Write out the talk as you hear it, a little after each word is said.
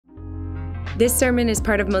This sermon is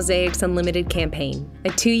part of Mosaic's Unlimited campaign, a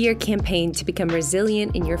 2-year campaign to become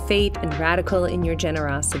resilient in your faith and radical in your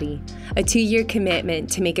generosity, a 2-year commitment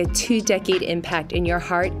to make a 2-decade impact in your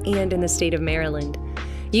heart and in the state of Maryland.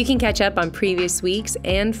 You can catch up on previous weeks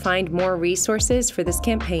and find more resources for this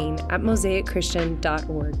campaign at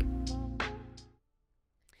mosaicchristian.org.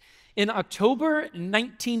 In October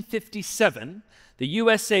 1957, the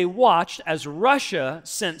USA watched as Russia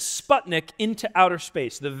sent Sputnik into outer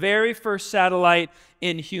space, the very first satellite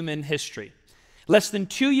in human history. Less than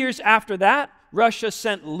 2 years after that, Russia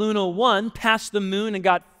sent Luna 1 past the moon and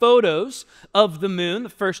got photos of the moon, the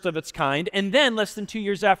first of its kind. And then, less than 2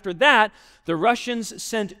 years after that, the Russians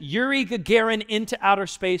sent Yuri Gagarin into outer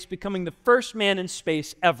space, becoming the first man in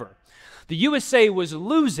space ever. The USA was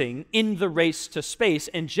losing in the race to space,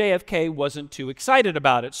 and JFK wasn't too excited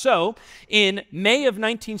about it. So, in May of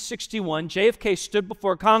 1961, JFK stood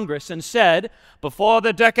before Congress and said, "Before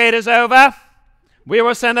the decade is over, we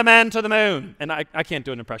will send a man to the moon." And I can't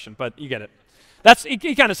do an impression, but you get it.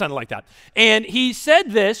 He kind of sounded like that. And he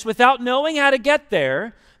said this without knowing how to get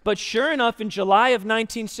there, but sure enough, in July of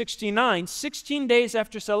 1969, 16 days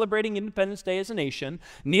after celebrating Independence Day as a nation,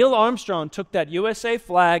 Neil Armstrong took that USA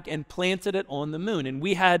flag and planted it on the moon. And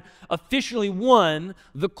we had officially won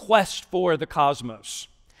the quest for the cosmos.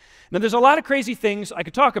 Now, there's a lot of crazy things I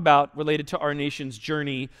could talk about related to our nation's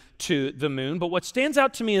journey to the moon, but what stands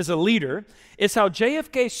out to me as a leader is how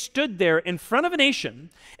JFK stood there in front of a nation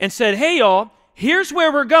and said, "Hey, y'all, here's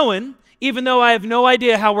where we're going, even though I have no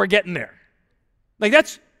idea how we're getting there." Like,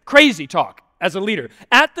 that's crazy talk as a leader.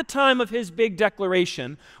 At the time of his big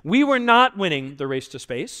declaration, we were not winning the race to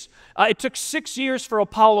space. It took 6 years for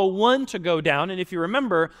Apollo 1 to go down, and if you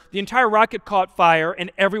remember, the entire rocket caught fire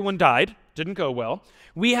and everyone died. Didn't go well.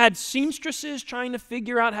 We had seamstresses trying to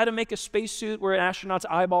figure out how to make a spacesuit where an astronaut's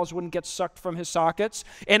eyeballs wouldn't get sucked from his sockets.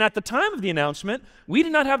 And at the time of the announcement, we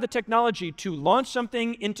did not have the technology to launch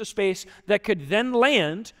something into space that could then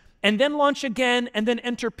land and then launch again, and then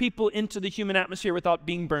enter people into the human atmosphere without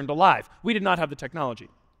being burned alive. We did not have the technology.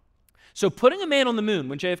 So putting a man on the moon,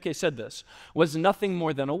 when JFK said this, was nothing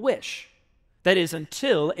more than a wish. That is,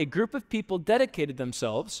 until a group of people dedicated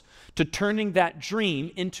themselves to turning that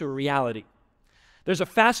dream into reality. There's a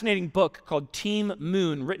fascinating book called Team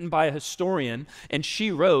Moon, written by a historian, and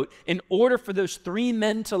she wrote, in order for those 3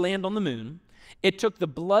 men to land on the moon, it took the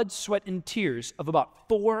blood, sweat, and tears of about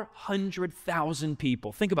 400,000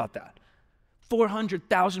 people. Think about that.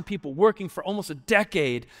 400,000 people working for almost a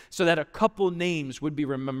decade so that a couple names would be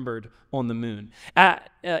remembered on the moon.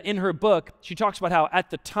 In her book, she talks about how at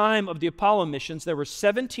the time of the Apollo missions, there were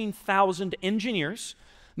 17,000 engineers,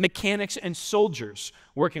 mechanics, and soldiers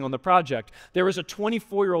working on the project. There was a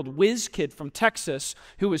 24-year-old whiz kid from Texas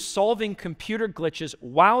who was solving computer glitches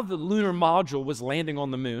while the lunar module was landing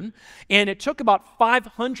on the moon, and it took about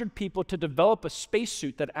 500 people to develop a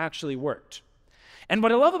spacesuit that actually worked. And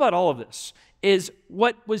what I love about all of this is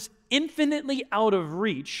what was infinitely out of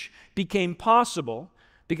reach became possible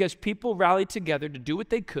because people rallied together to do what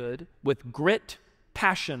they could with grit,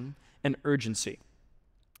 passion, and urgency.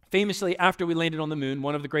 Famously, after we landed on the moon,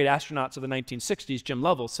 one of the great astronauts of the 1960s, Jim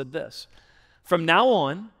Lovell, said this: "From now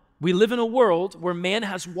on, we live in a world where man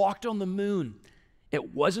has walked on the moon.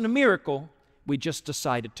 It wasn't a miracle, we just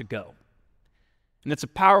decided to go." And it's a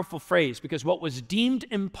powerful phrase because what was deemed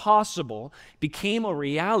impossible became a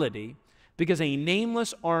reality because a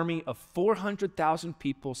nameless army of 400,000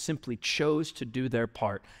 people simply chose to do their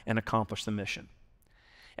part and accomplish the mission.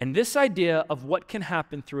 And this idea of what can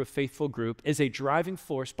happen through a faithful group is a driving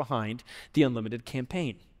force behind the Unlimited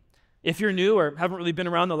campaign. If you're new or haven't really been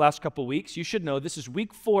around the last couple weeks, you should know this is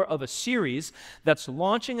week 4 of a series that's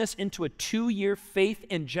launching us into a 2-year faith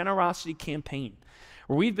and generosity campaign,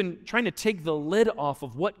 where we've been trying to take the lid off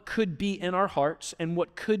of what could be in our hearts and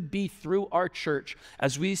what could be through our church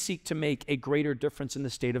as we seek to make a greater difference in the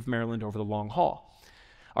state of Maryland over the long haul.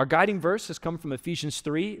 Our guiding verse has come from Ephesians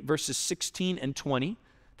 3, verses 16 and 20.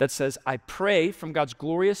 That says, "I pray from God's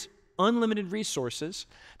glorious, unlimited resources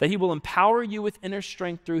that he will empower you with inner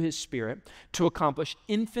strength through his Spirit to accomplish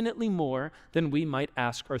infinitely more than we might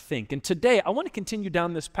ask or think." And today, I want to continue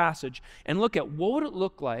down this passage and look at what would it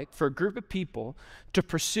look like for a group of people to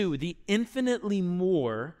pursue the infinitely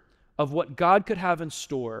more of what God could have in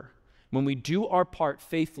store when we do our part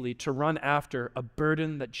faithfully to run after a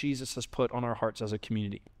burden that Jesus has put on our hearts as a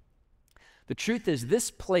community. The truth is,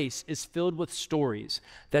 this place is filled with stories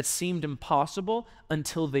that seemed impossible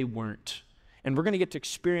until they weren't. And we're going to get to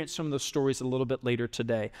experience some of those stories a little bit later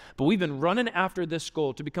today. But we've been running after this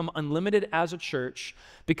goal to become unlimited as a church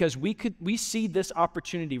because we see this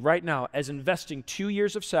opportunity right now as investing 2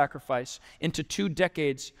 years of sacrifice into 2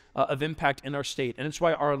 decades of impact in our state. And it's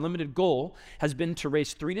why our unlimited goal has been to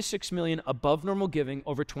raise $3 to $6 million above normal giving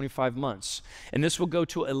over 25 months. And this will go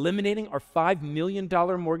to eliminating our $5 million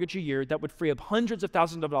mortgage a year that would free up hundreds of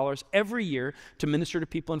thousands of dollars every year to minister to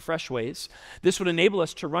people in fresh ways. This would enable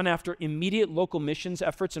us to run after immediate local missions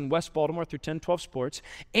efforts in West Baltimore through 1012 Sports,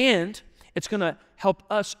 and it's going to help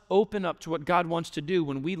us open up to what God wants to do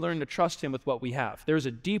when we learn to trust him with what we have. There's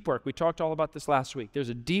a deep work. We talked all about this last week. There's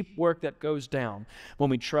a deep work that goes down when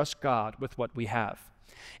we trust God with what we have.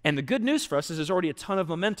 And the good news for us is there's already a ton of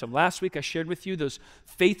momentum. Last week I shared with you those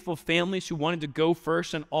faithful families who wanted to go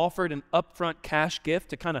first and offered an upfront cash gift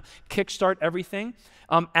to kind of kickstart everything.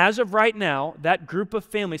 As of right now, that group of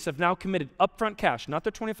families have now committed upfront cash, not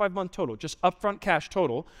the 25-month total, just upfront cash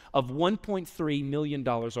total of $1.3 million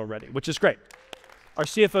already, which is great. Our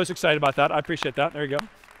CFO is excited about that. I appreciate that. There you go.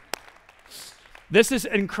 This is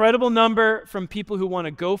an incredible number from people who want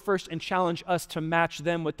to go first and challenge us to match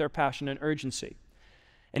them with their passion and urgency.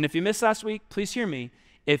 And if you missed last week, please hear me.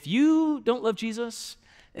 If you don't love Jesus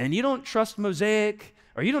and you don't trust Mosaic,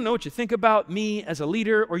 or you don't know what you think about me as a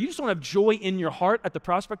leader, or you just don't have joy in your heart at the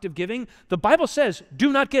prospect of giving, the Bible says,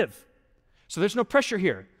 do not give. So there's no pressure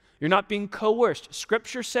here. You're not being coerced.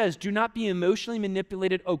 Scripture says, do not be emotionally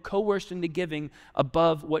manipulated or coerced into giving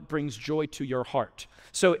above what brings joy to your heart.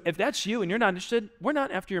 So if that's you and you're not interested, we're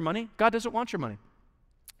not after your money. God doesn't want your money.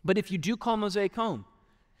 But if you do call Mosaic home,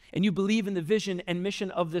 and you believe in the vision and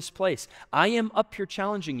mission of this place, I am up here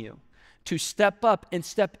challenging you to step up and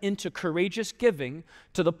step into courageous giving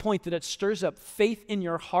to the point that it stirs up faith in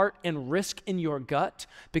your heart and risk in your gut,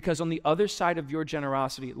 because on the other side of your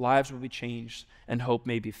generosity, lives will be changed and hope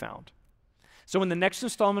may be found. So in the next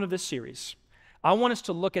installment of this series, I want us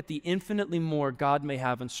to look at the infinitely more God may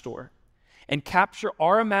have in store and capture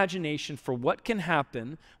our imagination for what can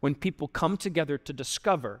happen when people come together to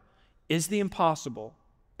discover, is the impossible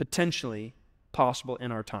potentially possible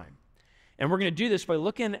in our time? And we're going to do this by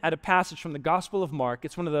looking at a passage from the Gospel of Mark.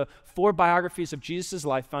 It's one of the 4 biographies of Jesus'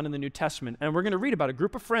 life found in the New Testament. And we're going to read about a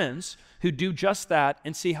group of friends who do just that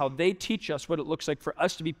and see how they teach us what it looks like for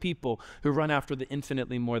us to be people who run after the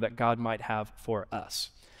infinitely more that God might have for us.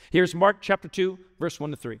 Here's Mark chapter 2, verse 1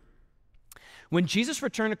 to 3. When Jesus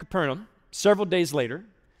returned to Capernaum several days later,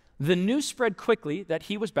 the news spread quickly that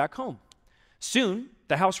he was back home. Soon,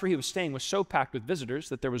 the house where he was staying was so packed with visitors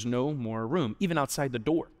that there was no more room, even outside the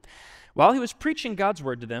door. While he was preaching God's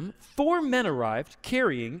word to them, 4 men arrived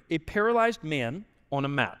carrying a paralyzed man on a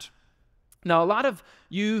mat. Now, a lot of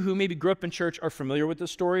you who maybe grew up in church are familiar with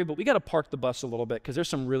this story, but we got to park the bus a little bit because there's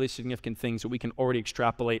some really significant things that we can already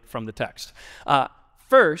extrapolate from the text.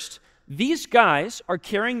 First, these guys are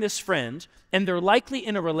carrying this friend, and they're likely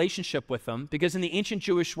in a relationship with them, because in the ancient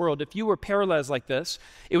Jewish world, if you were paralyzed like this,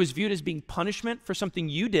 it was viewed as being punishment for something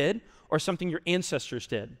you did or something your ancestors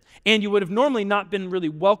did. And you would have normally not been really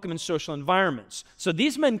welcome in social environments. So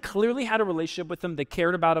these men clearly had a relationship with him. They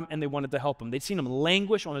cared about him, and they wanted to help him. They'd seen him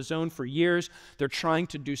languish on his own for years. They're trying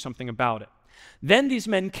to do something about it. Then these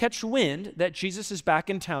men catch wind that Jesus is back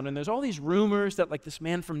in town, and there's all these rumors that like this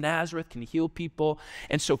man from Nazareth can heal people.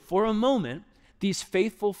 And so for a moment, these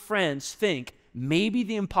faithful friends think maybe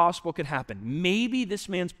the impossible could happen. Maybe this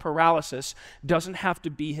man's paralysis doesn't have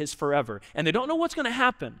to be his forever. And they don't know what's going to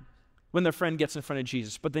happen when their friend gets in front of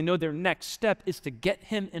Jesus, but they know their next step is to get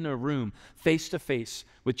him in a room face to face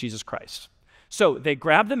with Jesus Christ. So they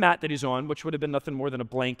grab the mat that he's on, which would have been nothing more than a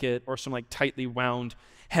blanket or some like tightly wound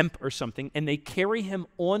hemp or something, and they carry him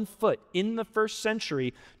on foot in the first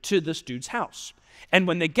century to this dude's house. And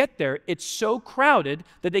when they get there, it's so crowded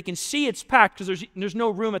that they can see it's packed because there's no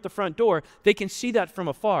room at the front door. They can see that from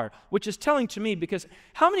afar, which is telling to me, because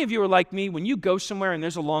how many of you are like me, when you go somewhere and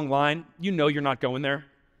there's a long line, you know you're not going there?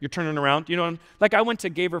 You're turning around, you know, like I went to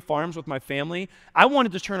Gaver Farms with my family. I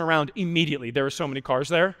wanted to turn around immediately. There were so many cars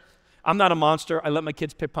there. I'm not a monster. I let my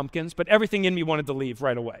kids pick pumpkins, but everything in me wanted to leave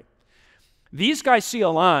right away. These guys see a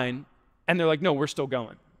line, and they're like, no, we're still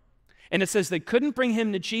going. And it says they couldn't bring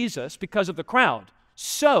him to Jesus because of the crowd.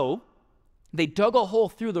 So they dug a hole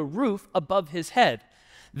through the roof above his head.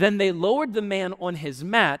 Then they lowered the man on his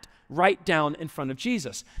mat right down in front of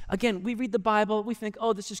Jesus. Again, we read the Bible, we think,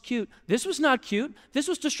 oh, this is cute. This was not cute. This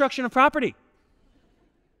was destruction of property.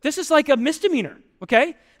 This is like a misdemeanor,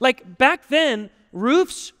 okay? Like back then,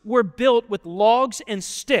 roofs were built with logs and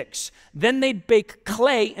sticks. Then they'd bake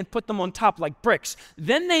clay and put them on top like bricks.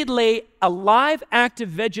 Then they'd lay a live, active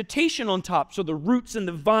vegetation on top so the roots and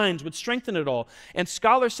the vines would strengthen it all. And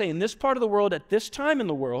scholars say in this part of the world, at this time in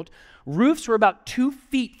the world, roofs were about 2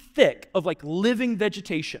 feet thick of like living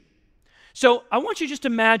vegetation. So I want you to just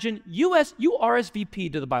imagine you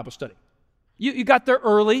RSVP to the Bible study. You got there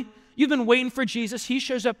early. You've been waiting for Jesus. He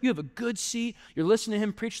shows up. You have a good seat. You're listening to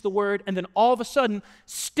him preach the word. And then all of a sudden,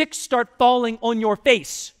 sticks start falling on your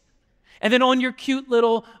face. And then on your cute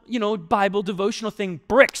little, Bible devotional thing,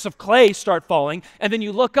 bricks of clay start falling. And then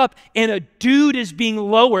you look up and a dude is being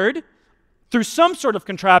lowered through some sort of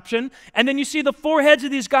contraption. And then you see the foreheads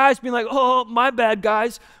of these guys being like, oh, my bad,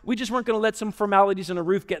 guys. We just weren't going to let some formalities in a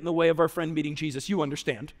roof get in the way of our friend meeting Jesus. You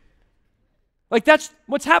understand. Like that's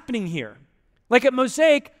what's happening here. Like at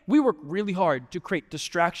Mosaic, we work really hard to create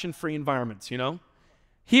distraction-free environments,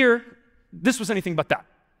 Here, this was anything but that.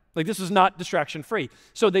 Like this was not distraction-free.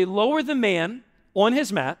 So they lower the man on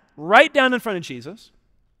his mat right down in front of Jesus.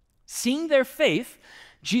 Seeing their faith,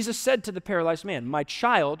 Jesus said to the paralyzed man, "My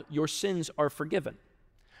child, your sins are forgiven."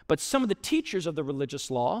 But some of the teachers of the religious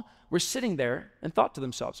law were sitting there and thought to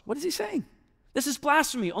themselves, what is he saying? This is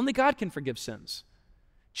blasphemy. Only God can forgive sins.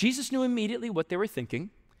 Jesus knew immediately what they were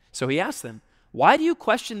thinking, so he asked them, "Why do you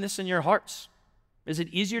question this in your hearts? Is it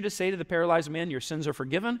easier to say to the paralyzed man, your sins are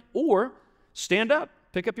forgiven, or stand up,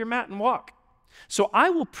 pick up your mat and walk? So I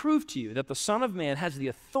will prove to you that the Son of Man has the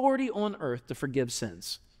authority on earth to forgive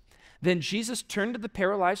sins." Then Jesus turned to the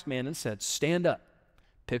paralyzed man and said, "Stand up,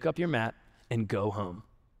 pick up your mat, and go home."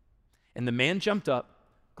 And the man jumped up,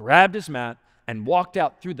 grabbed his mat, and walked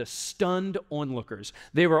out through the stunned onlookers.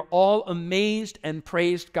 They were all amazed and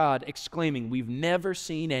praised God, exclaiming, "We've never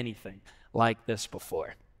seen anything like this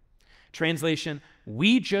before." Translation,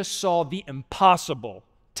 we just saw the impossible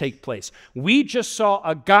take place. We just saw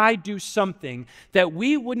a guy do something that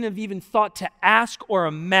we wouldn't have even thought to ask or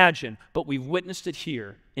imagine, but we've witnessed it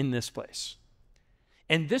here in this place.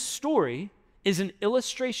 And this story is an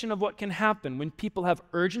illustration of what can happen when people have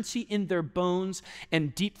urgency in their bones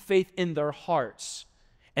and deep faith in their hearts.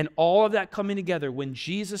 And all of that coming together when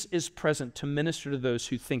Jesus is present to minister to those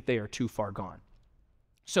who think they are too far gone.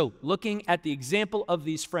 So, looking at the example of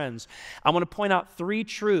these friends, I want to point out 3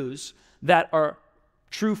 truths that are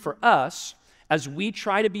true for us as we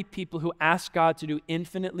try to be people who ask God to do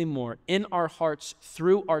infinitely more in our hearts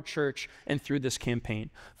through our church and through this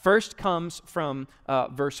campaign. First comes from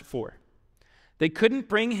verse 4. They couldn't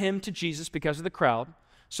bring him to Jesus because of the crowd,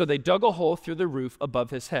 so they dug a hole through the roof above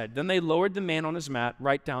his head. Then they lowered the man on his mat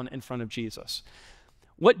right down in front of Jesus.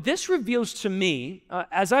 What this reveals to me,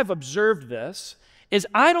 as I've observed this, is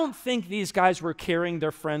I don't think these guys were carrying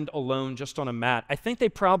their friend alone just on a mat. I think they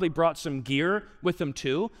probably brought some gear with them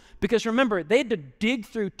too, because remember, they had to dig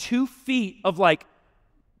through 2 feet of like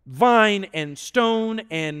vine and stone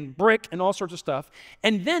and brick and all sorts of stuff,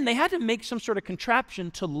 and then they had to make some sort of contraption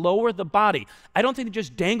to lower the body. I don't think they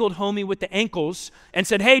just dangled homie with the ankles and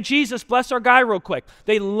said, "Hey, Jesus, bless our guy real quick."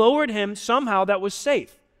 They lowered him somehow that was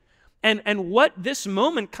safe. And what this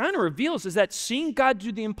moment kind of reveals is that seeing God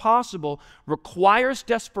do the impossible requires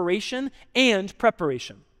desperation and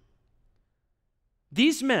preparation.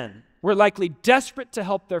 These men were likely desperate to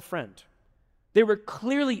help their friend. They were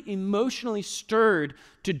clearly emotionally stirred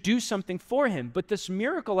to do something for him. But this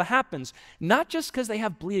miracle happens not just because they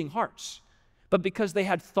have bleeding hearts, but because they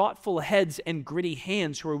had thoughtful heads and gritty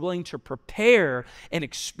hands who were willing to prepare and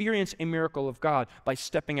experience a miracle of God by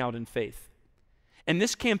stepping out in faith. And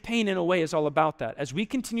this campaign, in a way, is all about that. As we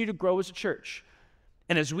continue to grow as a church,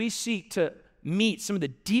 and as we seek to meet some of the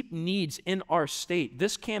deep needs in our state,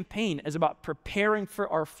 this campaign is about preparing for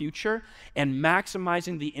our future and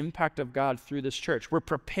maximizing the impact of God through this church. We're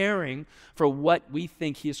preparing for what we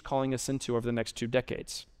think he is calling us into over the next 2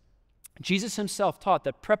 decades. Jesus himself taught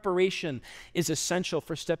that preparation is essential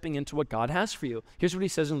for stepping into what God has for you. Here's what he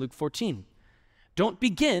says in Luke 14. Don't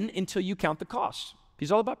begin until you count the cost.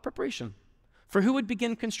 He's all about preparation. For who would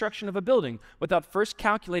begin construction of a building without first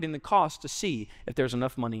calculating the cost to see if there's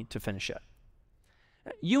enough money to finish it?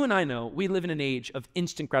 You and I know we live in an age of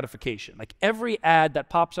instant gratification. Like every ad that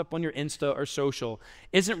pops up on your Insta or social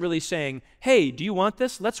isn't really saying, "Hey, do you want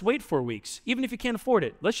this? Let's wait 4 weeks. Even if you can't afford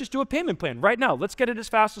it, let's just do a payment plan right now. Let's get it as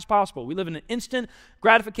fast as possible." We live in an instant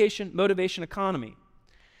gratification, motivation economy.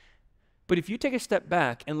 But if you take a step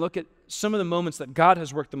back and look at some of the moments that God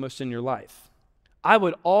has worked the most in your life, I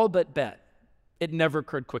would all but bet it never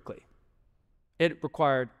occurred quickly. It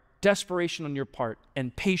required desperation on your part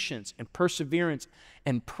and patience and perseverance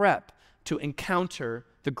and prep to encounter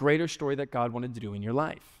the greater story that God wanted to do in your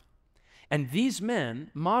life. And these men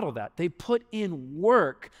model that. They put in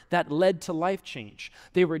work that led to life change.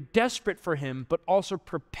 They were desperate for him, but also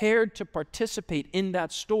prepared to participate in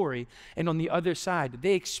that story. And on the other side,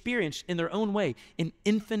 they experienced in their own way an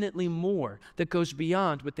infinitely more that goes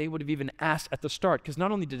beyond what they would have even asked at the start. Because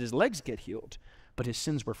not only did his legs get healed, but his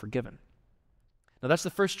sins were forgiven. Now, that's the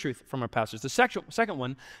first truth from our passage. The second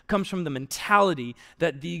one comes from the mentality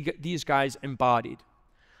that these guys embodied.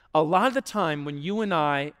 A lot of the time when you and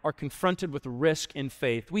I are confronted with risk in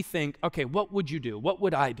faith, we think, okay, what would you do? What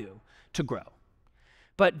would I do to grow?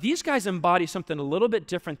 But these guys embody something a little bit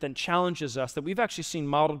different that challenges us that we've actually seen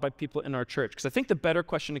modeled by people in our church. Because I think the better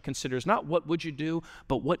question to consider is not what would you do,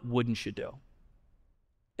 but what wouldn't you do?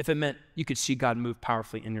 If it meant you could see God move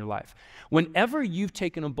powerfully in your life. Whenever you've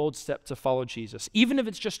taken a bold step to follow Jesus, even if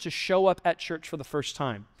it's just to show up at church for the first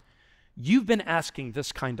time, you've been asking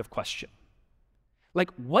this kind of question. Like,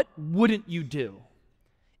 what wouldn't you do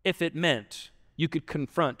if it meant you could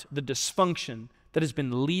confront the dysfunction that has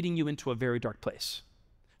been leading you into a very dark place?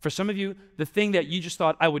 For some of you, the thing that you just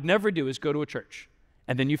thought, I would never do is go to a church.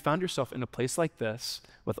 And then you found yourself in a place like this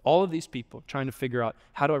with all of these people trying to figure out,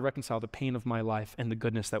 how do I reconcile the pain of my life and the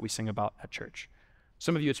goodness that we sing about at church?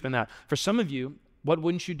 Some of you, it's been that. For some of you, what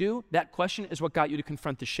wouldn't you do? That question is what got you to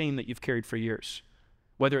confront the shame that you've carried for years.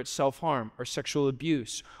 Whether it's self-harm or sexual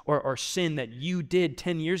abuse or sin that you did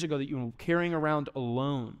 10 years ago that you were carrying around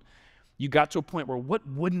alone. You got to a point where, what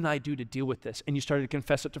wouldn't I do to deal with this? And you started to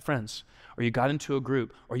confess it to friends, or you got into a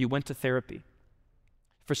group, or you went to therapy.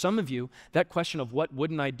 For some of you, that question of what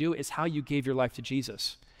wouldn't I do is how you gave your life to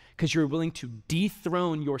Jesus, because you're willing to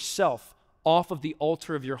dethrone yourself off of the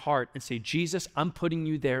altar of your heart and say, Jesus, I'm putting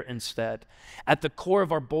you there instead. At the core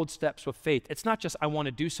of our bold steps with faith, it's not just I want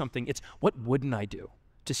to do something, it's what wouldn't I do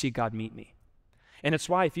to see God meet me? And it's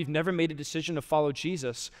why if you've never made a decision to follow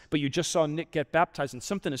Jesus, but you just saw Nick get baptized and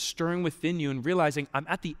something is stirring within you and realizing I'm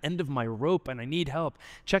at the end of my rope and I need help,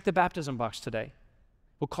 check the baptism box today.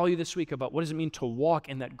 We'll call you this week about what does it mean to walk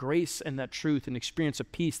in that grace and that truth and experience a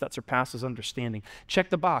peace that surpasses understanding.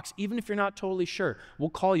 Check the box. Even if you're not totally sure,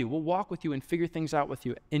 we'll call you. We'll walk with you and figure things out with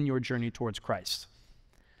you in your journey towards Christ.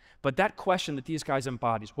 But that question that these guys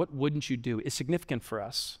embodies, what wouldn't you do, is significant for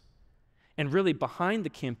us. And really behind the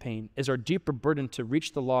campaign is our deeper burden to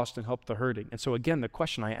reach the lost and help the hurting. And so again, the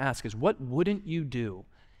question I ask is, what wouldn't you do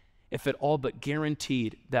if it all but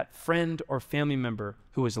guaranteed that friend or family member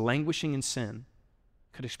who is languishing in sin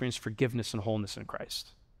could experience forgiveness and wholeness in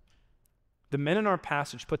Christ? The men in our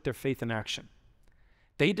passage put their faith in action.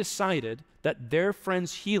 They decided that their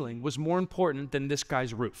friend's healing was more important than this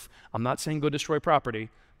guy's roof. I'm not saying go destroy property,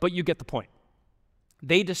 but you get the point.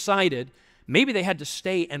 They decided maybe they had to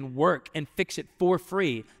stay and work and fix it for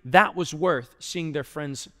free. That was worth seeing their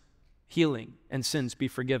friend's healing and sins be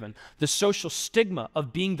forgiven. The social stigma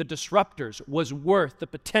of being the disruptors was worth the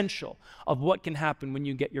potential of what can happen when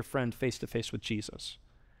you get your friend face to face with Jesus.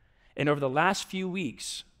 And over the last few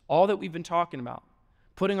weeks, all that we've been talking about,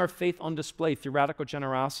 putting our faith on display through radical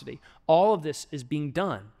generosity, all of this is being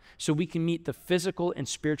done so we can meet the physical and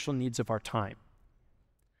spiritual needs of our time.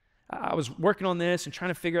 I was working on this and trying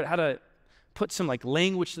to figure out how to put some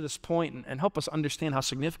language to this point and help us understand how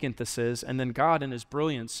significant this is. And then God in his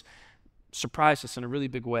brilliance surprised us in a really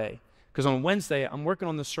big way. Because on Wednesday, I'm working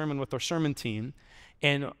on this sermon with our sermon team,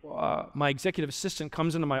 and my executive assistant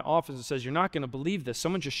comes into my office and says, you're not going to believe this.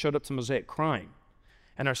 Someone just showed up to Mosaic crying.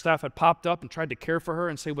 And our staff had popped up and tried to care for her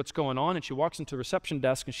and say what's going on. And she walks into the reception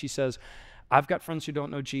desk and she says, I've got friends who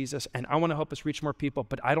don't know Jesus, and I want to help us reach more people,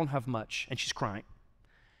 but I don't have much. And she's crying.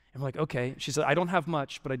 And we're like, okay. She said, I don't have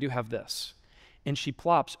much, but I do have this. And she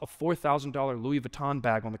plops a $4,000 Louis Vuitton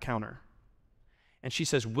bag on the counter. And she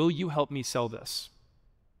says, will you help me sell this?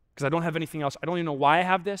 Because I don't have anything else. I don't even know why I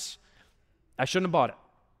have this. I shouldn't have bought it.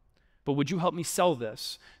 But would you help me sell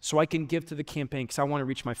this so I can give to the campaign because I want to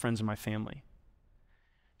reach my friends and my family?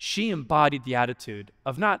 She embodied the attitude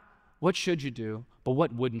of not what should you do, but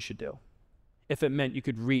what wouldn't you do if it meant you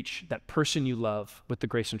could reach that person you love with the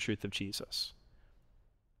grace and truth of Jesus.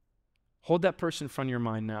 Hold that person in front of your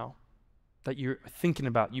mind now that you're thinking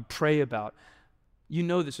about, you pray about. You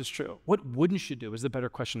know this is true. What wouldn't you do is the better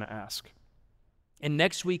question to ask. And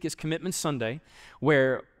next week is Commitment Sunday,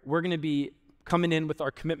 where we're going to be coming in with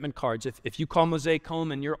our commitment cards. If you call Mosaic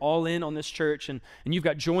home and you're all in on this church and you've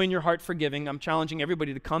got joy in your heart for giving, I'm challenging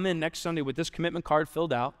everybody to come in next Sunday with this commitment card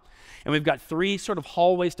filled out. And we've got 3 sort of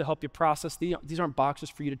hallways to help you process. These aren't boxes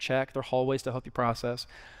for you to check. They're hallways to help you process.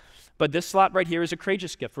 But this slot right here is a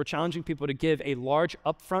courageous gift. We're challenging people to give a large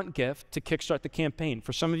upfront gift to kickstart the campaign.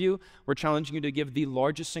 For some of you, we're challenging you to give the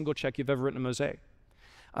largest single check you've ever written to Mosaic.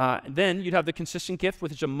 Then you'd have the consistent gift,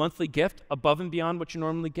 which is a monthly gift above and beyond what you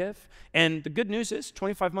normally give. And the good news is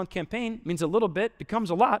 25-month campaign means a little bit becomes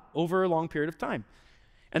a lot over a long period of time.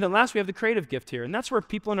 And then last, we have the creative gift here. And that's where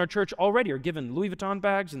people in our church already are given Louis Vuitton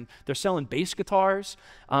bags, and they're selling bass guitars.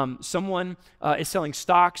 Someone is selling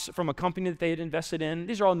stocks from a company that they had invested in.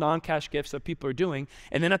 These are all non-cash gifts that people are doing.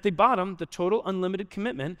 And then at the bottom, the total unlimited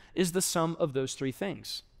commitment is the sum of those three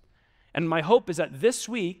things. And my hope is that this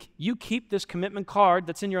week, you keep this commitment card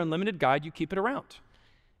that's in your unlimited guide, you keep it around.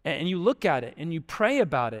 And you look at it, and you pray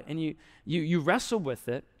about it, and you wrestle with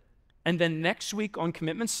it. And then next week on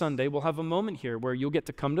Commitment Sunday, we'll have a moment here where you'll get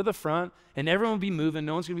to come to the front, and everyone will be moving,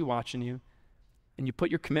 no one's going to be watching you. And you put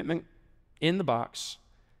your commitment in the box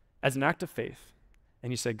as an act of faith.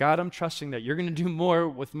 And you say, God, I'm trusting that you're going to do more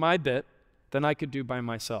with my bit than I could do by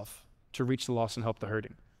myself to reach the lost and help the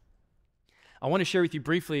hurting. I want to share with you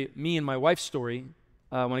briefly me and my wife's story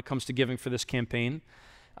when it comes to giving for this campaign.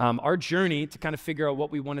 Our journey to kind of figure out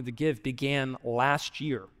what we wanted to give began last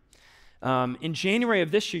year. In January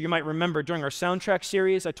of this year, you might remember during our soundtrack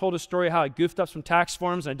series, I told a story how I goofed up some tax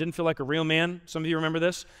forms and I didn't feel like a real man. Some of you remember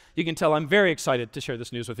this. You can tell I'm very excited to share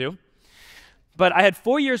this news with you. But I had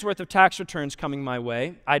 4 years worth of tax returns coming my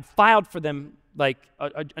way. I'd filed for them like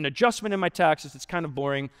an adjustment in my taxes. It's kind of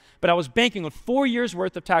boring, but I was banking on 4 years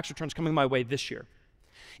worth of tax returns coming my way this year.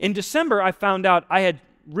 In December, I found out I had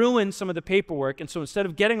ruined some of the paperwork, and so instead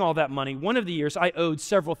of getting all that money, one of the years I owed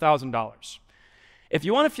several $1,000s. If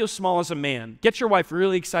you want to feel small as a man, get your wife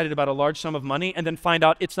really excited about a large sum of money and then find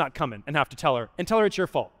out it's not coming and have to tell her it's your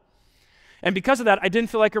fault. And because of that, I didn't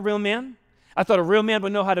feel like a real man. I thought a real man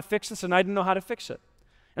would know how to fix this, and I didn't know how to fix it.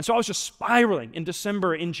 And so I was just spiraling in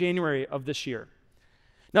December, in January of this year.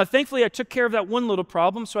 Now, thankfully, I took care of that one little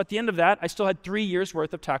problem, so at the end of that, I still had 3 years'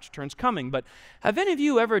 worth of tax returns coming. But have any of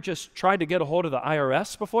you ever just tried to get a hold of the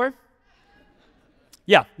IRS before?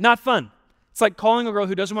 Yeah, not fun. It's like calling a girl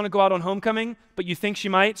who doesn't want to go out on homecoming, but you think she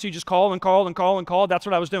might, so you just call and call and call and call. That's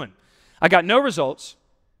what I was doing. I got no results.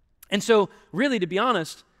 And so, really, to be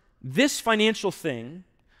honest, this financial thing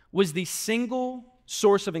was the single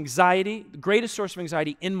source of anxiety, the greatest source of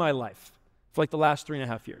anxiety in my life for like the last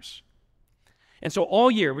 3.5 years. And so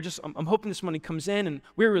all year, I'm hoping this money comes in, and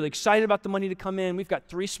we're really excited about the money to come in. We've got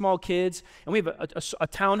 3 small kids, and we have a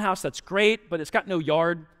townhouse that's great, but it's got no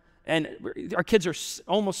yard. And our kids are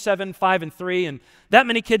almost 7, 5, and 3, and that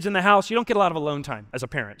many kids in the house, you don't get a lot of alone time as a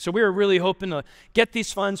parent. So we were really hoping to get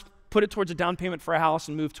these funds, put it towards a down payment for a house,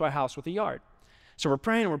 and move to a house with a yard. So we're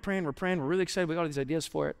praying, we're really excited. We got all these ideas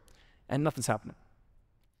for it, and nothing's happening.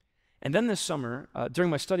 And then this summer, during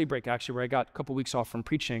my study break, actually, where I got a couple weeks off from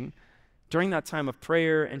preaching, during that time of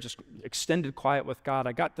prayer and just extended quiet with God,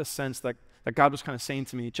 I got this sense that God was kind of saying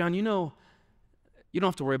to me, John, you don't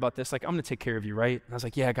have to worry about this. Like, I'm going to take care of you, right? And I was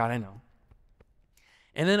like, yeah, God, I know.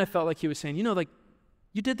 And then I felt like he was saying,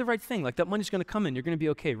 you did the right thing. Like, that money's going to come in. You're going to be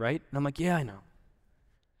okay, right? And I'm like, yeah, I know.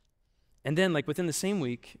 And then, like, within the same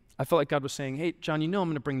week, I felt like God was saying, hey, John, I'm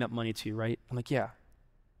going to bring that money to you, right? I'm like, yeah.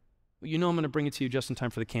 Well, I'm going to bring it to you just in time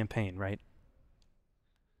for the campaign, right?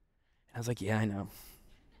 And I was like, yeah, I know.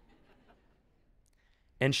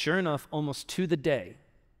 And sure enough, almost to the day,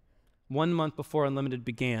 1 month before Unlimited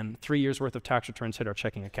began, 3 years' worth of tax returns hit our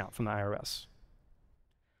checking account from the IRS.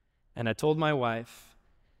 And I told my wife,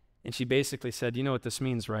 and she basically said, you know what this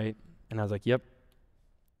means, right? And I was like, yep.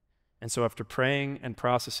 And so after praying and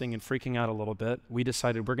processing and freaking out a little bit, we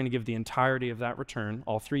decided we're going to give the entirety of that return,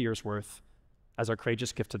 all 3 years' worth, as our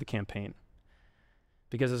courageous gift to the campaign.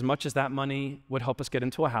 Because as much as that money would help us get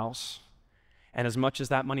into a house, and as much as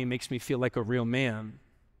that money makes me feel like a real man,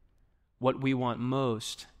 what we want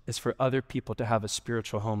most is for other people to have a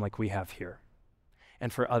spiritual home like we have here.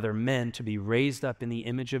 And for other men to be raised up in the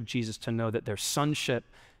image of Jesus, to know that their sonship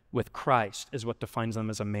with Christ is what defines them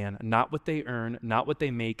as a man, not what they earn, not what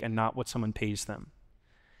they make, and not what someone pays them.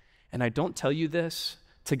 And I don't tell you this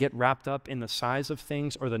to get wrapped up in the size of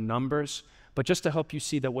things or the numbers, but just to help you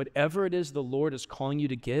see that whatever it is the Lord is calling you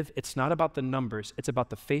to give, it's not about the numbers, it's about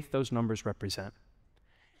the faith those numbers represent.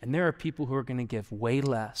 And there are people who are going to give way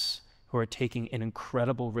less, who are taking an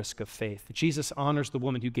incredible risk of faith. Jesus honors the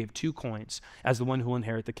woman who gave 2 coins as the one who will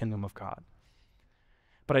inherit the kingdom of God.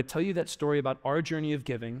 But I tell you that story about our journey of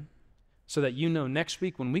giving so that you know next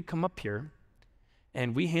week when we come up here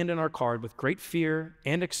and we hand in our card with great fear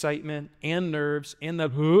and excitement and nerves and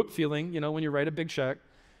that whoop feeling, when you write a big check,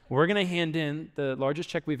 we're going to hand in the largest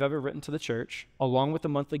check we've ever written to the church, along with a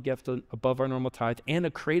monthly gift above our normal tithe and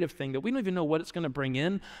a creative thing that we don't even know what it's going to bring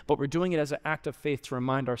in, but we're doing it as an act of faith to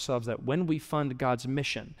remind ourselves that when we fund God's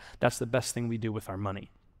mission, that's the best thing we do with our money.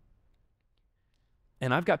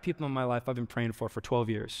 And I've got people in my life I've been praying for 12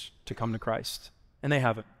 years to come to Christ. and they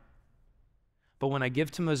haven't. But when I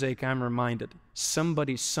give to Mosaic, I'm reminded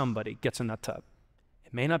somebody gets in that tub.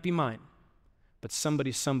 It may not be mine, but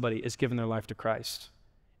somebody is giving their life to Christ.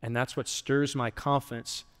 And that's what stirs my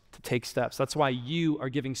confidence to take steps. That's why you are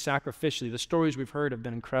giving sacrificially. The stories we've heard have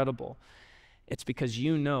been incredible. It's because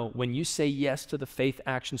you know when you say yes to the faith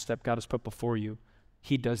action step God has put before you,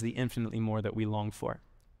 he does the infinitely more that we long for.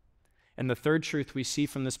 And the third truth we see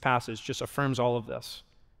from this passage just affirms all of this.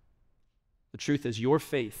 The truth is your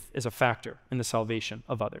faith is a factor in the salvation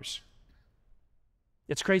of others.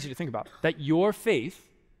 It's crazy to think about that your faith,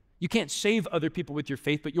 you can't save other people with your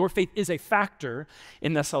faith, but your faith is a factor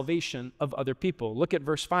in the salvation of other people. Look at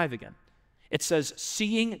verse 5 again. It says,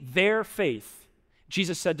 seeing their faith,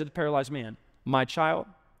 Jesus said to the paralyzed man, my child,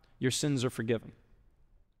 your sins are forgiven.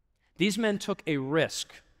 These men took a risk.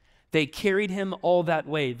 They carried him all that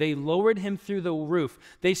way. They lowered him through the roof.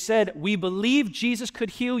 They said, we believe Jesus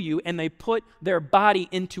could heal you, and they put their body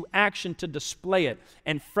into action to display it.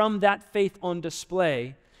 And from that faith on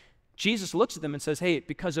display, Jesus looks at them and says, hey,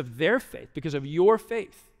 because of their faith, because of your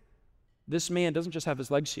faith, this man doesn't just have his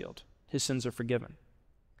legs healed, his sins are forgiven.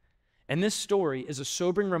 And this story is a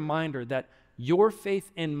sobering reminder that your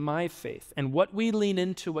faith and my faith, and what we lean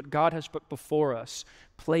into, what God has put before us,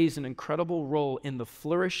 plays an incredible role in the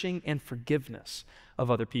flourishing and forgiveness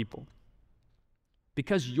of other people.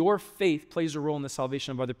 Because your faith plays a role in the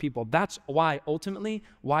salvation of other people, that's why, ultimately,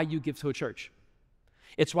 why you give to a church.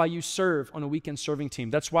 It's why you serve on a weekend serving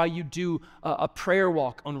team. That's why you do a prayer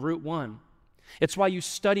walk on Route 1. It's why you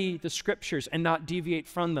study the scriptures and not deviate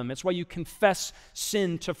from them. It's why you confess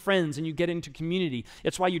sin to friends and you get into community.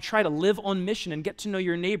 It's why you try to live on mission and get to know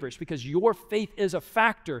your neighbors, because your faith is a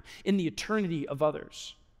factor in the eternity of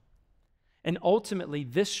others. And ultimately,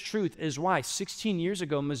 this truth is why 16 years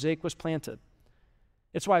ago, Mosaic was planted.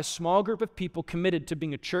 It's why a small group of people committed to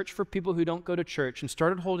being a church for people who don't go to church and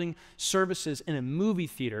started holding services in a movie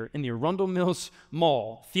theater in the Arundel Mills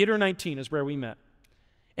Mall. Theater 19 is where we met.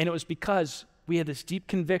 And it was because we had this deep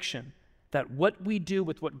conviction that what we do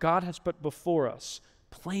with what God has put before us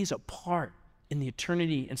plays a part in the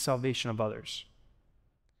eternity and salvation of others.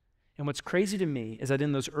 And what's crazy to me is that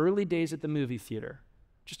in those early days at the movie theater,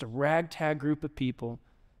 just a ragtag group of people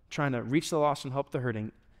trying to reach the lost and help the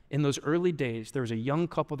hurting, in those early days, there was a young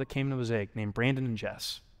couple that came to Mosaic named Brandon and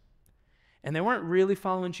Jess. And they weren't really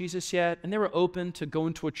following Jesus yet, and they were open to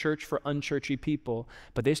going to a church for unchurchy people,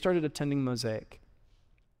 but they started attending Mosaic.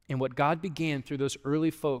 And what God began through those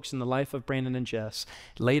early folks in the life of Brandon and Jess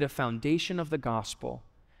laid a foundation of the gospel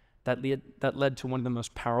that led to one of the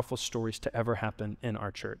most powerful stories to ever happen in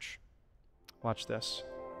our church. Watch this.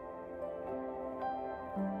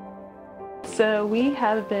 So we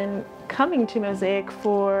have been coming to Mosaic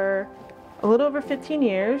for a little over 15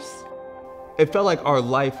 years. It felt like our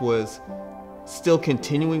life was still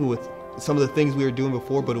continuing with some of the things we were doing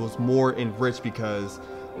before, but it was more enriched because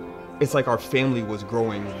it's like our family was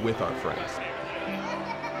growing with our friends.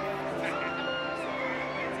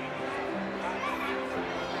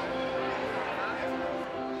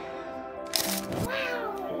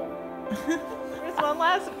 There's one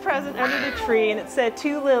last present under the tree, and it said,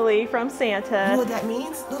 to Lily from Santa. You know what that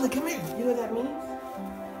means? Lily, come here. You know what that means?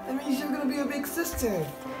 That means you're going to be a big sister.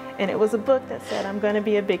 And it was a book that said, I'm going to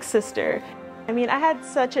be a big sister. I mean, I had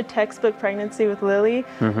such a textbook pregnancy with Lily,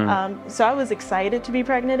 so I was excited to be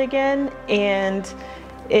pregnant again, and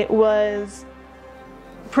it was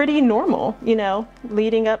pretty normal, you know,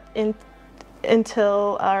 leading up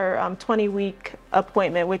until our 20-week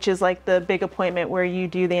appointment, which is like the big appointment where you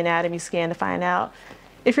do the anatomy scan to find out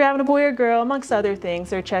if you're having a boy or girl, amongst other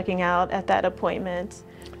things they're checking out at that appointment.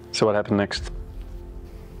 So what happened next?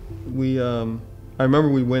 I remember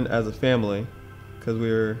we went as a family, because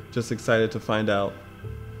we were just excited to find out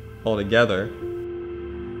all together.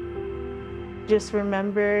 Just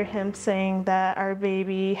remember him saying that our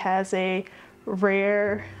baby has a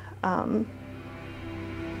rare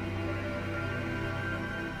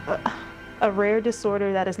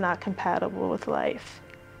disorder that is not compatible with life,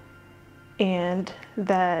 and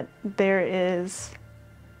that there is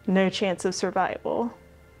no chance of survival,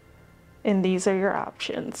 and these are your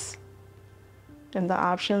options. And the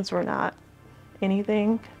options were not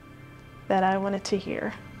anything that I wanted to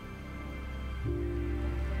hear.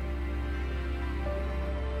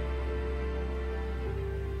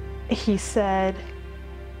 He said,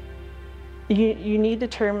 you need to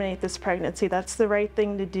terminate this pregnancy. That's the right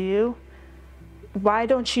thing to do. Why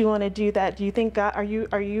don't you want to do that? Do you think God, are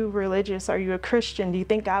you religious? Are you a Christian? Do you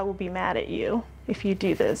think God will be mad at you if you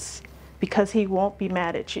do this? Because he won't be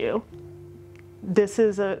mad at you. This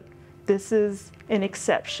is an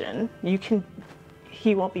exception.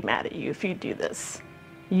 he won't be mad at you if you do this.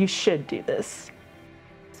 You should do this.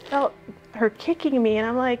 Felt her kicking me, and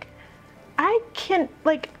I'm like, I can't,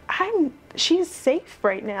 like, she's safe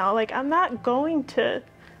right now. Like, I'm not going to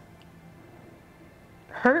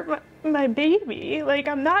hurt my baby. Like,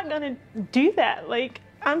 I'm not gonna do that. Like,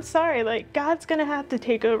 I'm sorry, like, God's gonna have to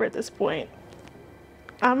take over at this point.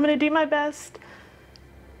 I'm gonna do my best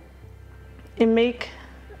and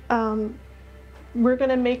we're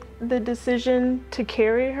gonna make the decision to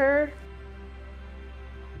carry her.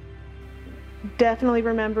 Definitely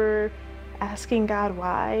remember asking God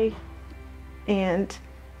why and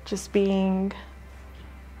just being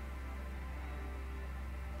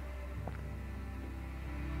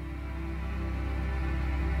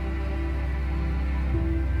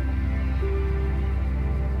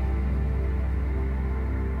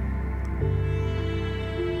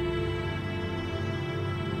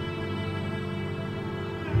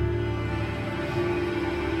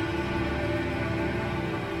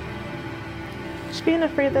being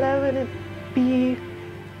afraid that I wouldn't be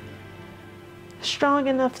strong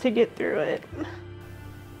enough to get through it.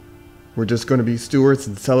 We're just going to be stewards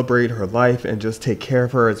and celebrate her life and just take care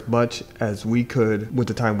of her as much as we could with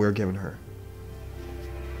the time we're giving her.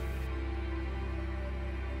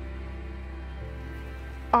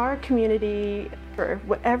 Our community, or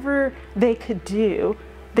whatever they could do,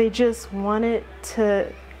 they just wanted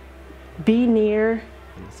to be near.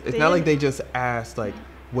 It's not like they just asked, like,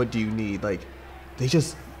 what do you need? Like, they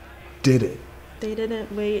just did it. They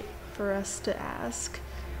didn't wait for us to ask.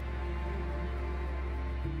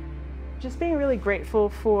 Just being really grateful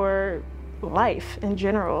for life in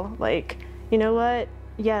general. Like, you know what?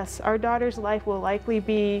 Yes, our daughter's life will likely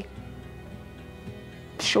be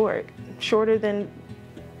shorter than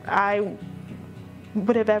I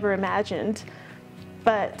would have ever imagined,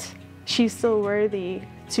 but she's still worthy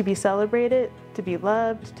to be celebrated, to be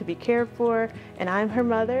loved, to be cared for, and I'm her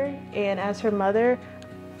mother, and as her mother,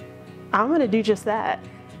 I'm gonna do just that.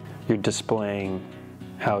 You're displaying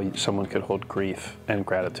how someone could hold grief and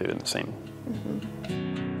gratitude in the same.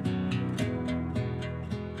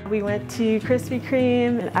 We went to Krispy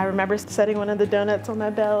Kreme, and I remember setting one of the donuts on my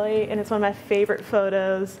belly, and it's one of my favorite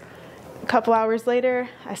photos. A couple hours later,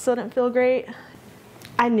 I still didn't feel great.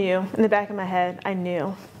 I knew, in the back of my head, I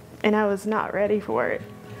knew, and I was not ready for it.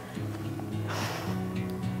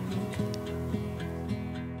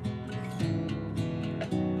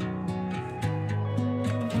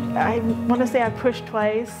 I want to say I pushed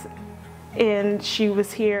twice and she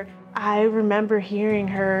was here. I remember hearing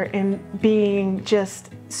her and being just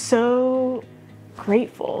so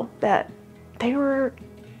grateful that they were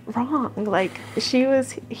wrong. Like, she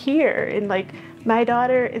was here and like my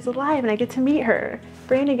daughter is alive and I get to meet her.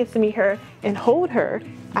 Brandon gets to meet her and hold her.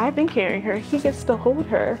 I've been carrying her. He gets to hold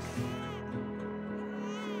her.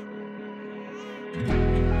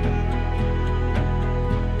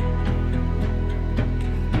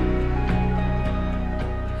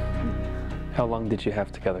 How long did you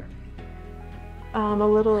have together? A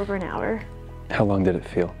little over an hour. How long did it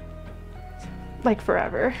feel? Like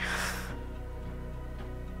forever.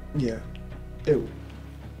 Yeah.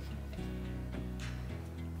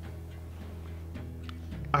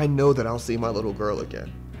 I know that I'll see my little girl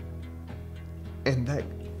again. And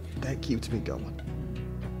that keeps me going.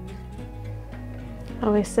 I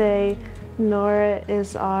always say Nora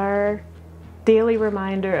is our daily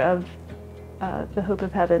reminder of the hope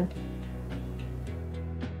of heaven.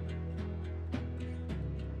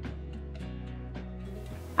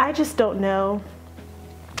 I just don't know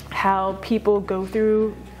how people go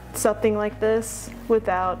through something like this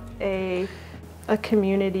without a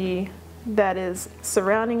community that is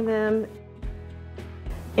surrounding them.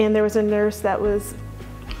 And there was a nurse that was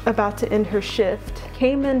about to end her shift,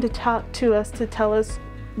 came in to talk to us to tell us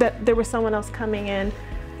that there was someone else coming in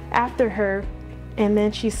after her. And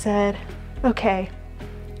then she said, okay,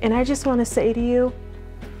 and I just want to say to you,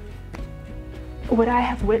 what I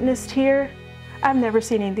have witnessed here, I've never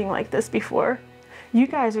seen anything like this before. You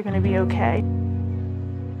guys are going to be okay.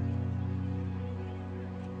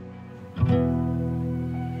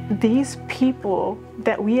 These people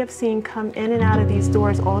that we have seen come in and out of these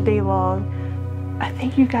doors all day long, I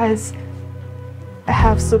think you guys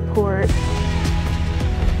have support.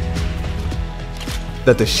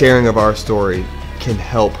 That the sharing of our story can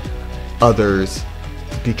help others,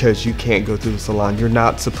 because you can't go through the salon. You're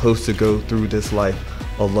not supposed to go through this life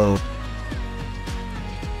alone.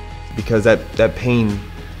 Because that pain,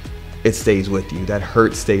 it stays with you. That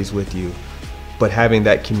hurt stays with you. But having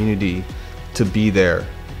that community to be there,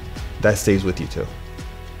 that stays with you too.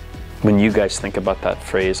 When you guys think about that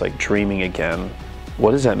phrase, like dreaming again,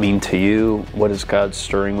 What does that mean to you? What is God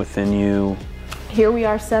stirring within you? Here we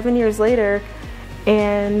are 7 years later,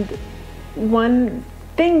 and one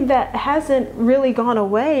thing that hasn't really gone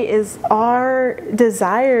away is our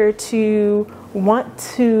desire to want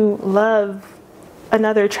to love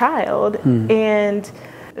another child. And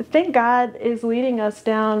thank God is leading us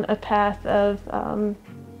down a path of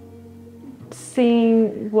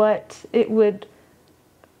seeing what it would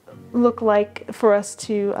look like for us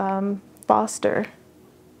to foster.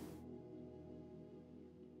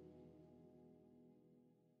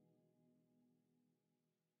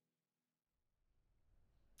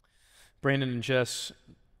 Brandon and Jess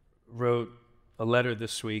wrote a letter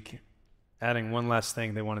this week, adding one last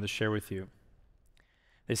thing they wanted to share with you.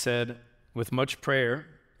 They said, with much prayer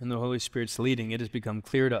and the Holy Spirit's leading, it has become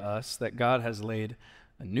clear to us that God has laid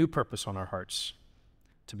a new purpose on our hearts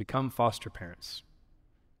to become foster parents,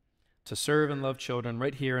 to serve and love children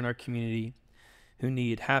right here in our community who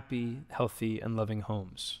need happy, healthy, and loving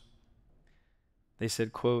homes. They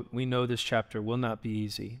said, quote, we know this chapter will not be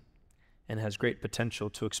easy and has great potential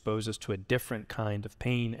to expose us to a different kind of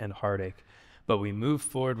pain and heartache, but we move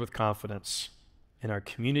forward with confidence in our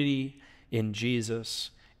community, in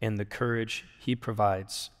Jesus, and the courage he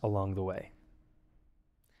provides along the way.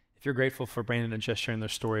 If you're grateful for Brandon and Jess sharing their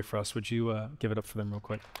story for us, would you give it up for them real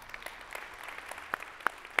quick?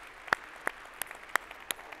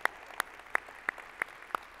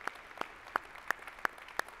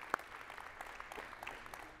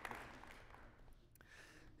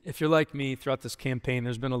 If you're like me throughout this campaign,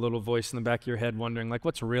 there's been a little voice in the back of your head wondering, like,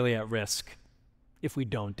 what's really at risk if we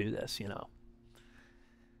don't do this, you know?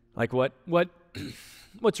 Like,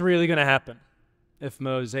 what's really going to happen if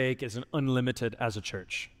Mosaic isn't unlimited as a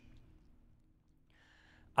church?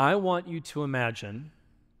 I want you to imagine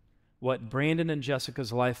what Brandon and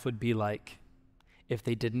Jessica's life would be like if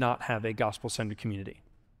they did not have a gospel-centered community.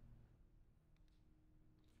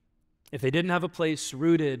 If they didn't have a place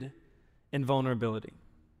rooted in vulnerability.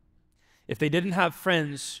 If they didn't have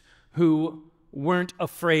friends who weren't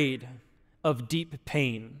afraid of deep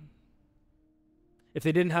pain. If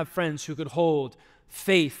they didn't have friends who could hold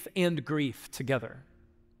faith and grief together.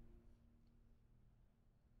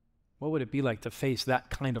 What would it be like to face that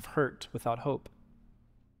kind of hurt without hope?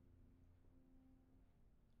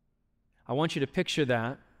 I want you to picture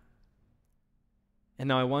that, and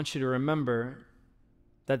now I want you to remember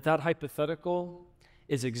that that hypothetical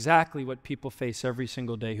is exactly what people face every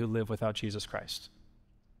single day who live without Jesus Christ.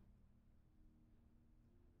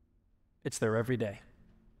 It's there every day.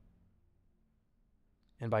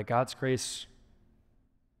 And by God's grace,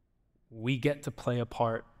 we get to play a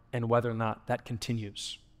part in whether or not that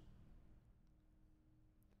continues.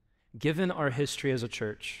 Given our history as a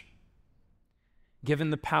church, given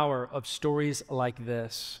the power of stories like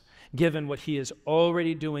this, given what he is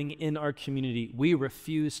already doing in our community, we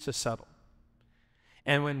refuse to settle.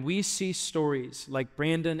 And when we see stories like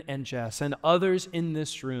Brandon and Jess and others in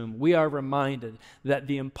this room, we are reminded that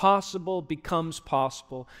the impossible becomes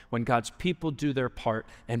possible when God's people do their part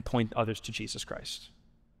and point others to Jesus Christ.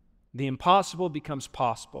 The impossible becomes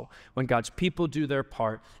possible when God's people do their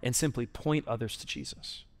part and simply point others to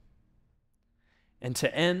Jesus. And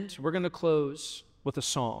to end, we're going to close with a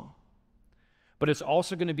song. But it's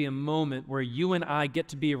also going to be a moment where you and I get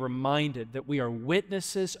to be reminded that we are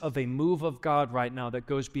witnesses of a move of God right now that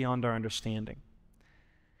goes beyond our understanding.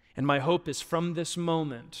 And my hope is from this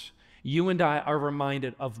moment, you and I are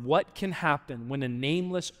reminded of what can happen when a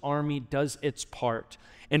nameless army does its part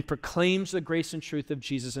and proclaims the grace and truth of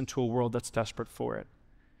Jesus into a world that's desperate for it.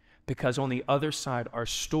 Because on the other side are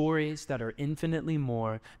stories that are infinitely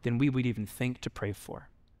more than we would even think to pray for.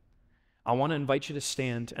 I want to invite you to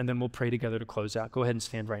stand, and then we'll pray together to close out. Go ahead and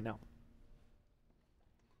stand right now.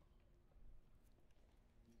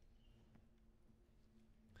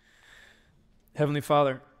 Heavenly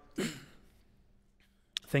Father,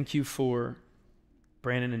 thank you for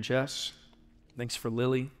Brandon and Jess. Thanks for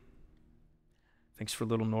Lily. Thanks for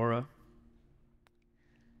little Nora.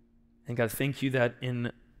 And God, thank you that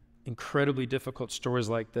in incredibly difficult stories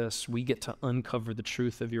like this, we get to uncover the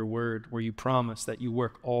truth of your word, where you promise that you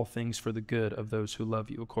work all things for the good of those who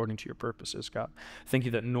love you according to your purposes, God. Thank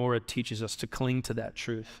you that Nora teaches us to cling to that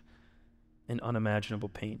truth in unimaginable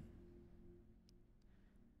pain.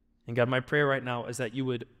 And God, my prayer right now is that you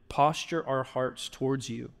would posture our hearts towards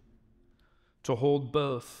you to hold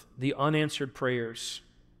both the unanswered prayers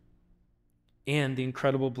and the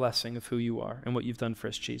incredible blessing of who you are and what you've done for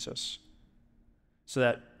us, Jesus. So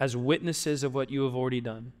that as witnesses of what you have already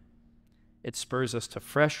done, it spurs us to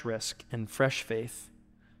fresh risk and fresh faith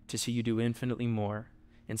to see you do infinitely more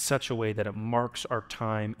in such a way that it marks our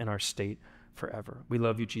time and our state forever. We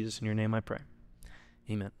love you, Jesus. In your name I pray.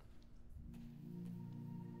 Amen.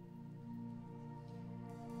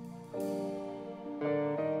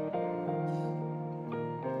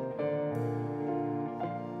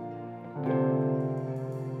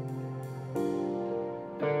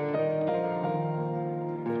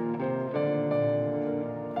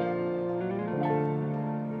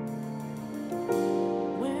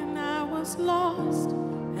 When I was lost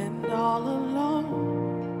and all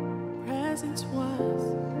alone, presence was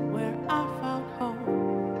where I found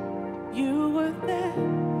home. You were there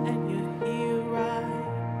and you're here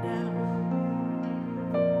right now.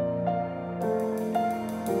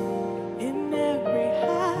 In every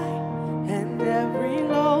high and every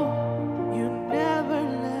low, you never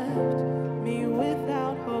left me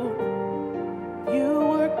without hope. You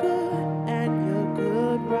were good and you're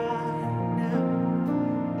good right now.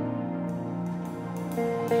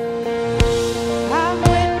 I've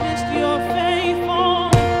witnessed your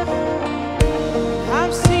faithfulness.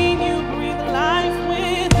 I've seen you breathe life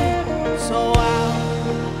within. So I'll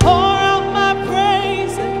pour out my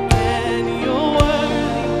praise again. You're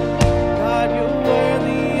worthy, God, you're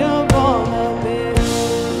worthy of all of it.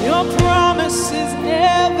 Your promises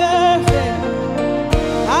never fail.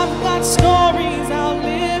 I've got stories I'll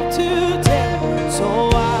live to tell. So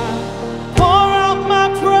I pour out my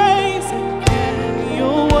praise again.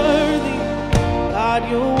 You're worthy, God,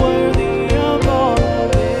 you're worthy of all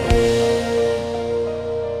of it.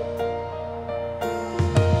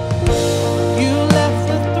 You left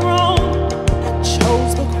the throne and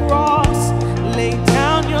chose the cross, laid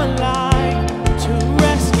down your life to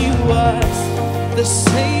rescue us. The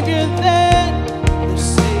Savior then, the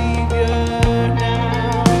Savior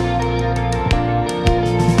now.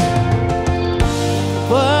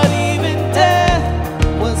 But even death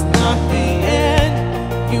was not the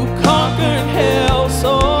end. You conquered hell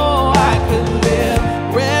so I could live.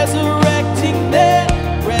 Resurrecting then,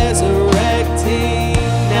 resurrecting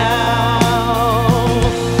now.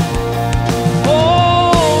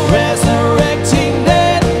 Oh, resurrecting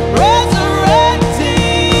then,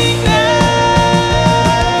 resurrecting now.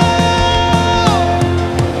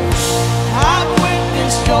 I've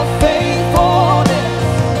witnessed your faithfulness.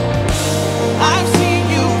 I've seen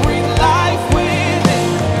you bring life within.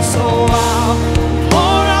 So I'll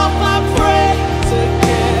pour out my praise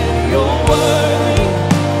again. You're worthy,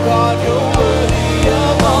 God, you're worthy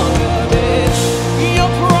of all of it. Your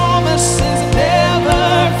promises never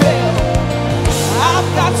fail. I've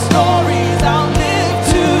got stories I'll live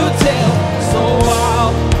to tell. So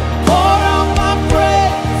I'll pour out my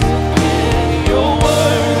praise again. You're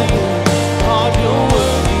worthy, God, you're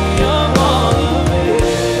worthy of all of it.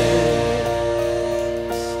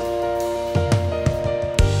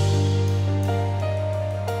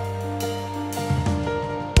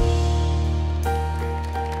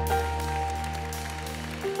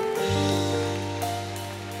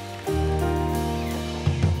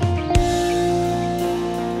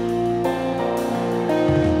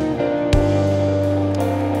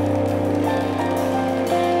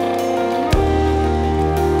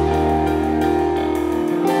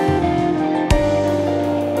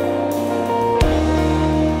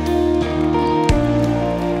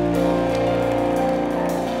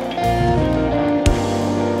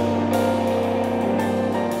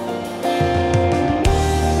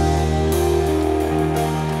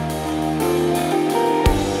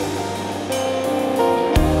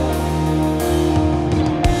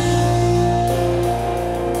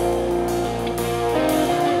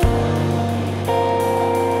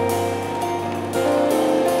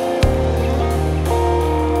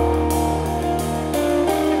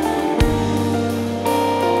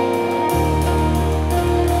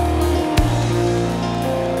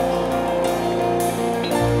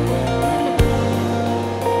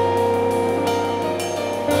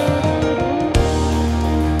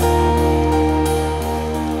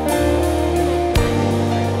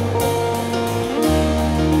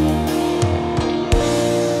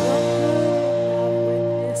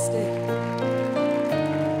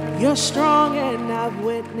 You're strong and I've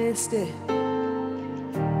witnessed it.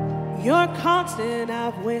 You're constant,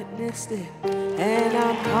 I've witnessed it. And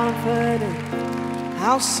I'm confident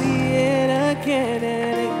I'll see it again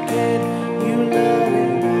and again. You love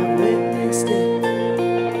and I've witnessed it.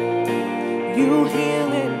 You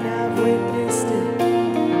heal and I've witnessed it.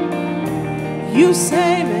 You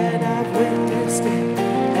save and I've witnessed it.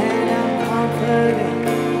 And I'm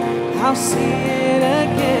confident I'll see it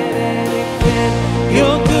again and again.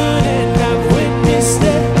 You're good and I've witnessed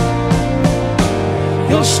it.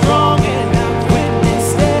 You're strong and I've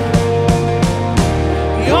witnessed it.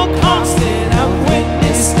 You're constant, I've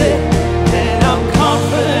witnessed it.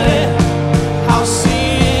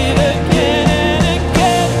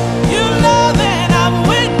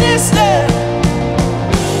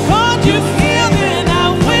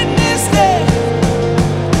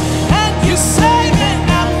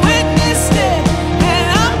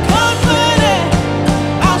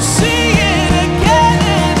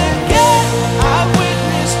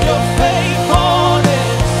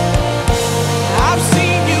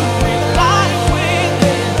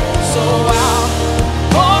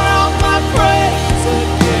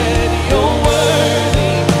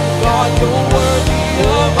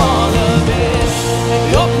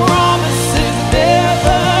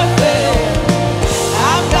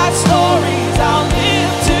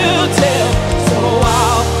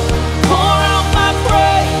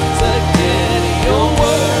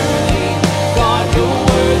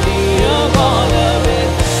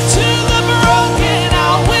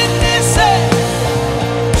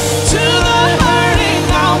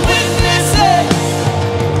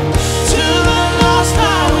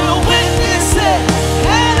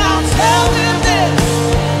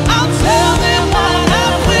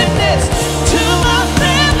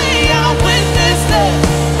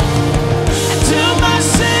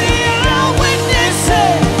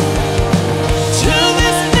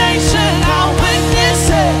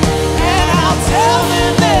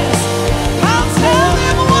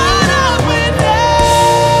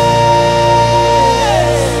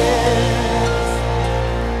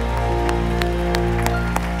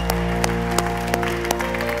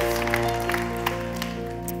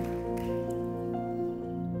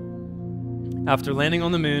 After landing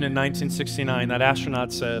on the moon in 1969, that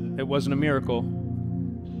astronaut said, "It wasn't a miracle.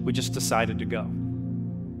 We just decided to go."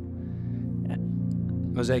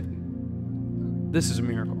 Mosaic, this is a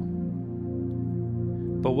miracle.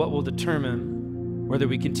 But what will determine whether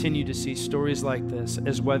we continue to see stories like this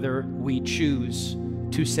is whether we choose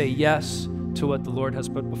to say yes to what the Lord has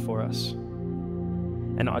put before us.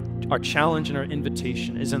 And our challenge and our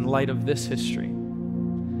invitation is, in light of this history,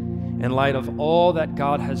 in light of all that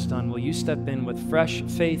God has done, will you step in with fresh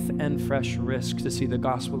faith and fresh risk to see the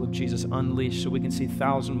gospel of Jesus unleashed so we can see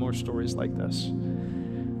 1,000 more stories like this?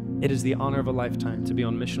 It is the honor of a lifetime to be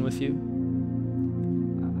on mission with you.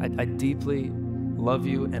 I deeply love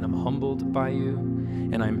you and I'm humbled by you,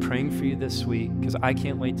 and I'm praying for you this week because I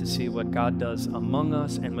can't wait to see what God does among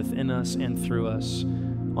us and within us and through us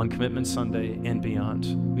on Commitment Sunday and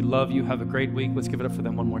beyond. We love you. Have a great week. Let's give it up for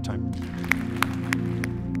them one more time.